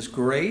and His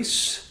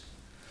grace,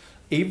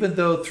 even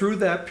though through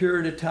that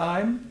period of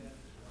time,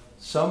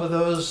 some of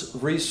those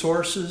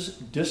resources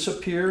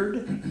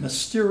disappeared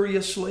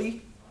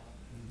mysteriously,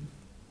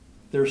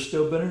 there's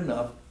still been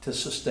enough to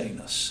sustain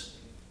us.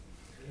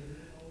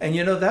 And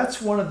you know,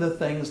 that's one of the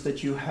things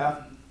that you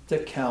have to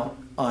count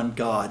on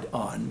God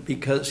on,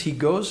 because He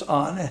goes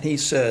on and He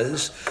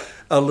says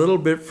a little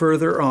bit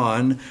further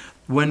on,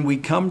 when we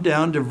come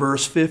down to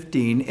verse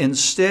 15,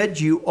 instead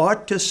you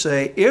ought to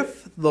say,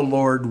 if the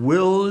Lord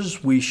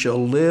wills, we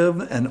shall live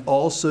and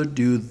also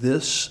do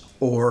this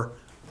or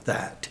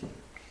that.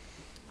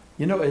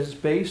 You know, it's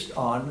based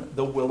on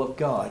the will of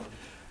God.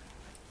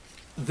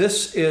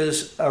 This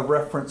is a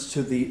reference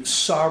to the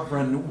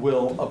sovereign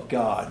will of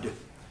God.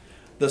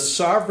 The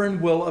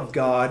sovereign will of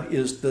God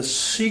is the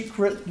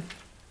secret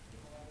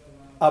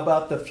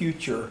about the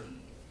future.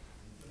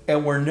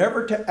 And we're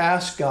never to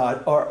ask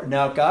God, or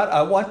now God,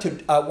 I want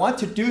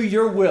to do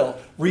your will.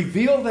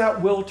 Reveal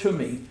that will to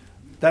me.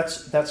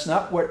 That's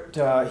not what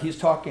he's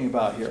talking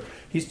about here.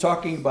 He's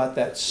talking about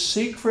that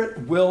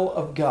secret will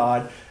of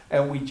God,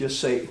 and we just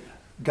say,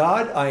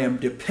 God, I am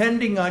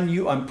depending on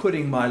you. I'm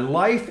putting my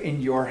life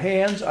in your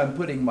hands. I'm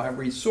putting my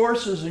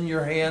resources in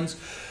your hands.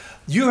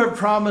 You have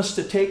promised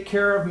to take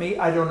care of me.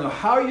 I don't know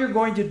how you're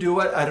going to do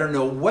it. I don't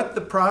know what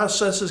the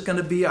process is going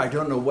to be. I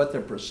don't know what the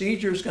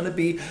procedure is going to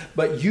be.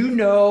 But you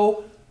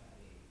know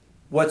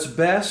what's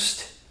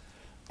best.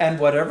 And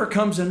whatever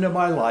comes into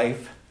my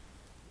life,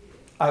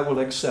 I will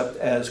accept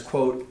as,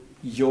 quote,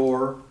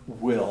 your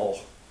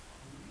will.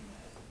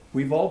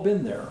 We've all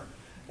been there.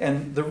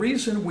 And the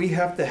reason we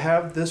have to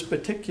have this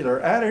particular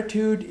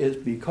attitude is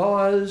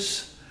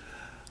because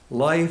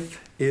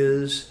life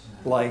is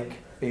like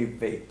a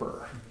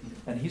vapor.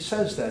 And he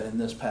says that in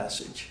this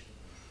passage.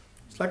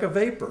 It's like a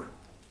vapor.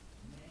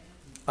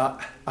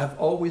 I've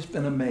always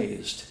been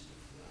amazed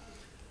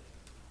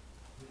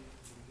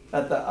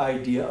at the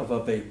idea of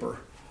a vapor.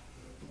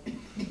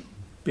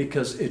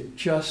 Because it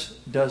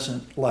just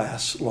doesn't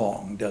last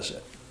long, does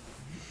it?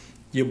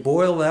 You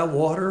boil that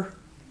water,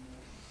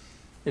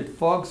 it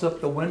fogs up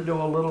the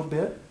window a little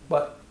bit,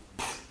 but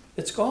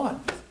it's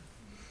gone.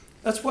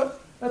 That's what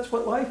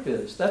life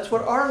is. That's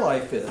what our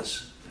life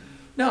is.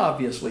 Now,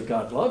 obviously,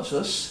 God loves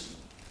us.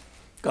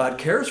 God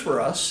cares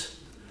for us.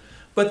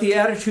 But the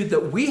attitude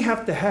that we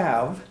have to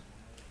have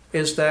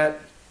is that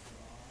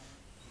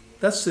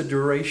that's the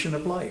duration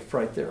of life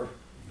right there.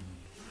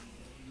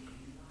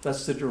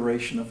 That's the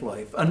duration of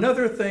life.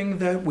 Another thing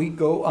that we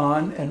go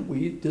on and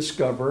we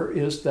discover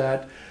is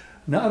that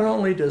not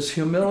only does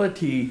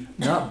humility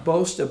not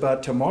boast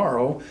about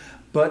tomorrow,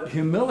 but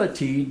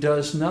humility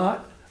does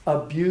not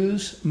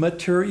abuse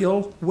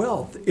material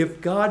wealth. If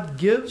God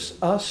gives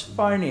us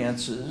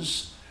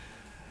finances,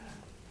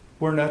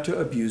 we're not to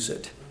abuse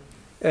it.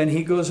 And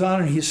he goes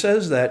on and he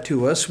says that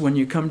to us when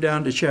you come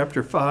down to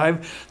chapter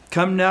 5.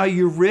 Come now,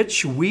 you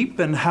rich, weep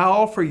and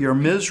howl for your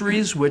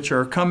miseries which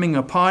are coming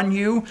upon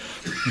you.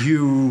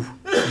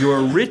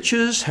 Your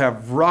riches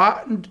have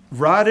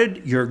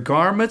rotted, your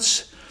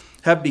garments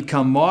have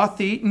become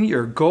moth-eaten,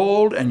 your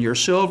gold and your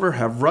silver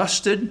have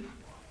rusted.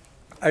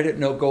 I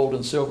didn't know gold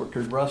and silver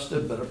could rust,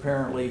 but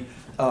apparently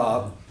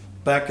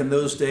back in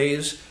those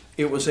days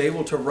it was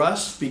able to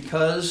rust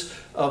because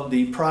of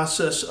the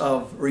process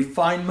of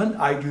refinement.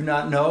 I do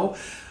not know.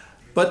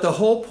 But the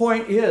whole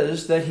point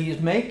is that he's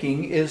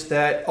making is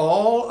that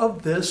all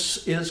of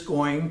this is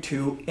going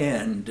to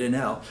end. And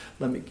now,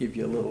 let me give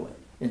you a little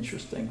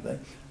interesting thing.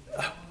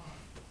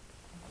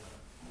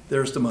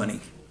 There's the money.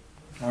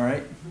 All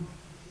right?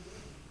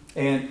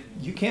 And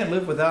you can't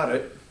live without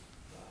it.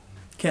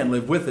 Can't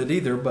live with it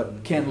either,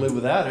 but can't live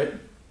without it.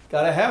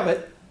 Got to have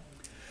it.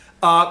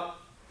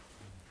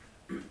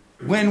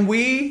 When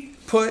we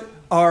put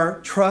our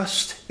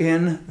trust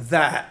in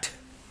that,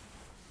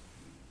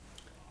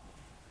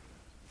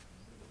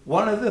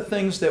 one of the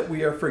things that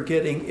we are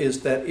forgetting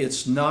is that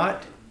it's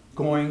not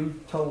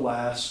going to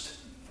last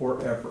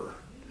forever.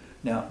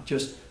 Now,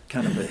 just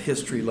kind of a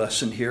history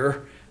lesson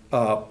here.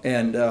 I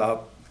didn't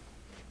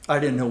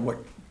know what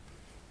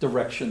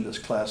direction this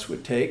class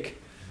would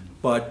take,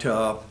 but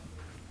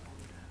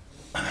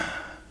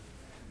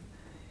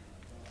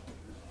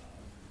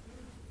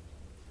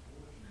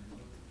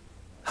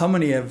how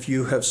many of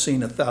you have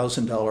seen a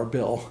 $1,000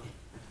 bill?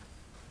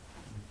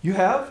 You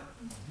have?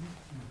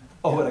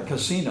 Oh, at a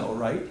casino,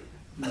 right?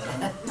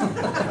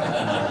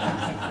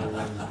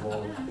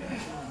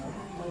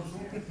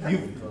 You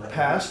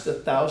passed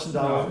 $1,000.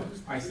 No,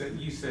 I said,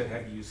 you said,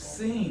 have you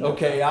seen?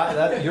 Okay,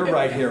 you're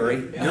right,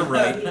 Harry. You're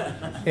right.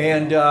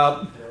 And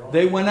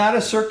they went out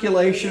of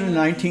circulation in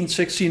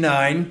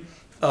 1969.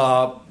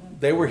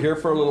 They were here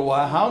for a little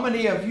while. How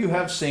many of you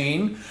have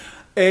seen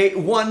a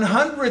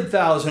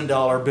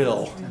 $100,000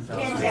 bill?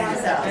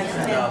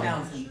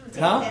 10,000.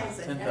 Huh?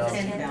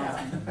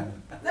 10,000.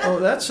 Oh,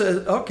 that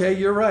says, okay,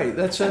 you're right.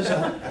 That says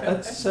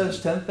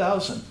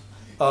 10,000.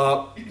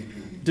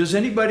 Does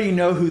anybody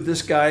know who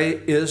this guy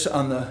is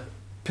on the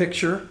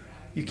picture?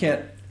 You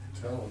can't.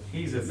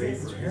 He's a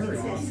vapor.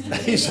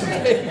 He's a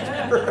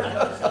vapor.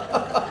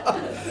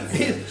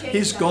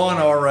 He's gone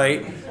all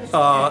right.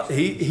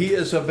 He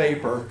is a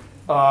vapor.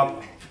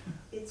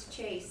 It's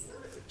Chase.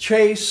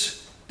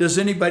 Chase, does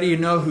anybody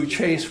know who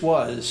Chase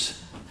was?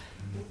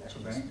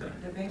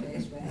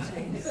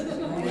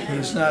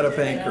 He's not a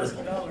banker.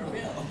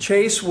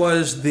 Chase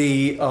was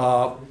the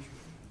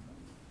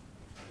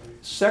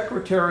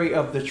Secretary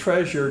of the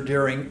Treasury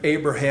during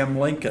Abraham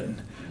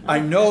Lincoln. I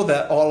know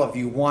that all of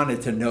you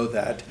wanted to know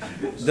that.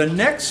 The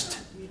next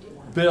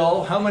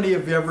bill, how many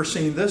of you ever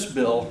seen this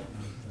bill?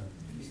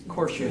 Of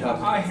course you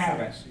haven't. I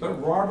haven't, but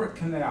Robert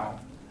Cannell,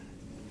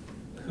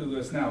 who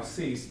is now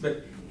ceased,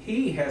 but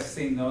he has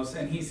seen those,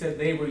 and he said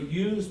they were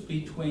used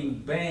between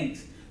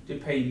banks to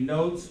pay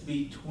notes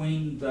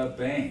between the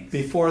banks.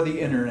 Before the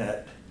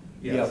internet.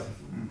 Yes. Yep.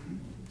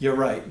 You're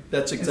right.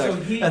 That's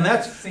exactly. And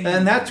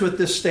And that's what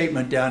this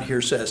statement down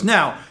here says.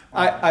 Now,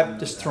 I've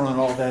just thrown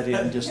all that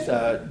in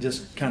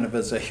just kind of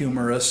as a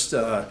humorous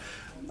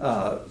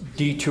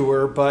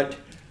detour, but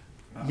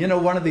you know,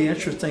 one of the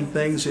interesting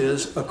things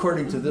is,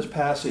 according to this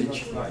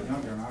passage,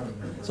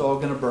 it's all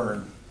going to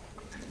burn.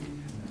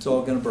 It's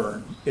all going to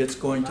burn. It's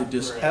going to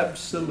just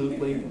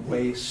absolutely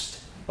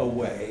waste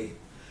away.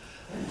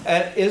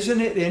 And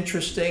isn't it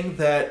interesting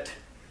that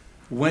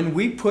when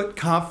we put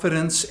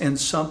confidence in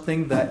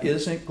something that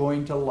isn't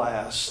going to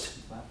last,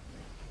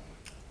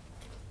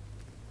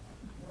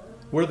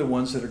 we're the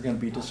ones that are going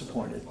to be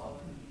disappointed.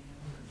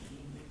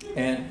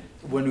 And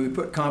when we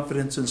put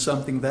confidence in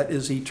something that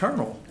is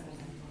eternal,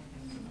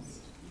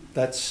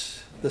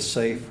 that's the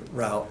safe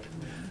route.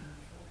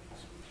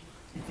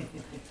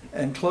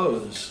 And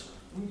clothes.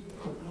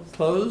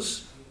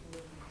 Clothes.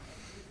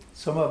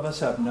 Some of us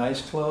have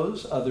nice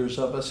clothes, others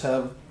of us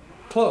have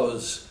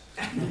clothes.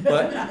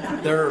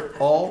 But they're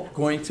all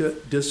going to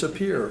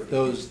disappear.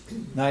 Those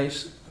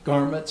nice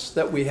garments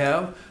that we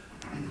have,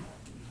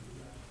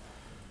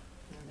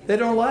 they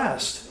don't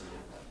last.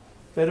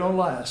 They don't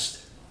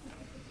last.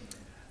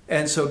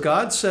 And so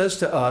God says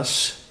to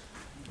us,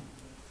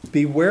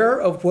 beware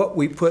of what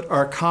we put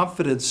our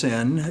confidence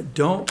in.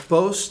 Don't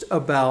boast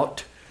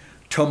about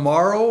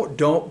tomorrow.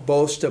 Don't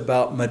boast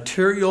about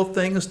material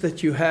things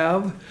that you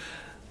have,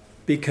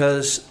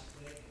 because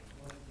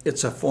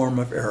it's a form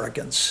of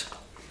arrogance.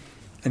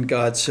 And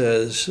God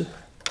says,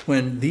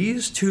 when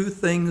these two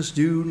things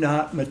do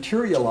not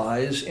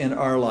materialize in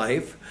our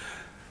life,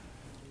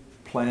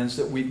 plans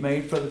that we've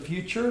made for the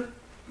future,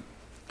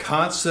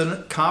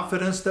 constant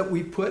confidence that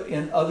we put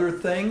in other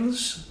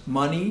things,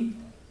 money,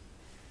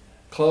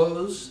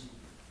 clothes,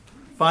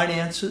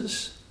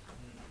 finances,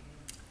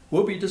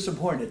 we'll be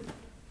disappointed,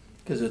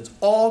 because it's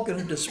all going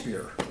to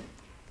disappear.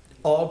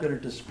 All going to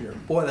disappear.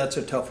 Boy, that's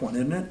a tough one,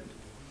 isn't it?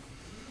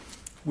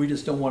 We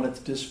just don't want it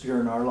to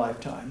disappear in our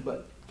lifetime,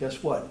 but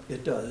guess what?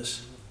 It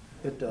does.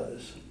 It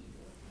does.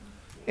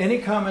 Any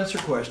comments or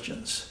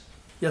questions?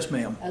 Yes,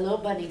 ma'am. A little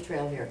bunny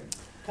trail here.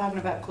 Talking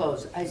about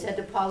clothes. I said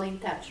to Pauline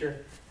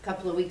Thatcher a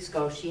couple of weeks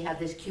ago, she had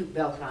this cute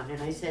belt on,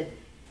 and I said,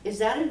 "Is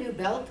that a new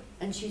belt?"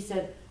 And she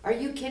said, "Are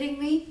you kidding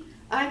me?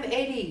 I'm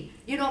 80.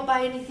 You don't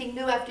buy anything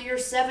new after you're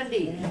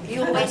 70.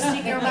 You're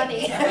wasting your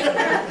money."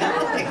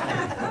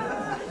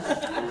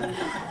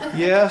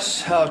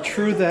 Yes, how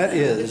true that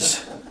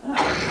is.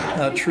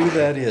 How true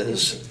that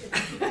is.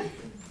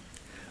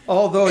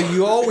 Although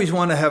you always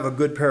want to have a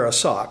good pair of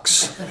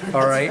socks,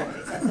 all right?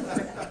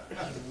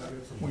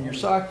 When your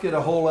socks get a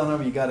hole in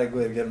them, you got to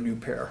go get a new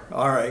pair.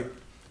 All right.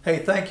 Hey,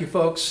 thank you,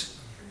 folks.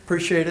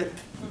 Appreciate it.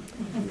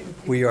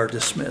 We are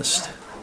dismissed.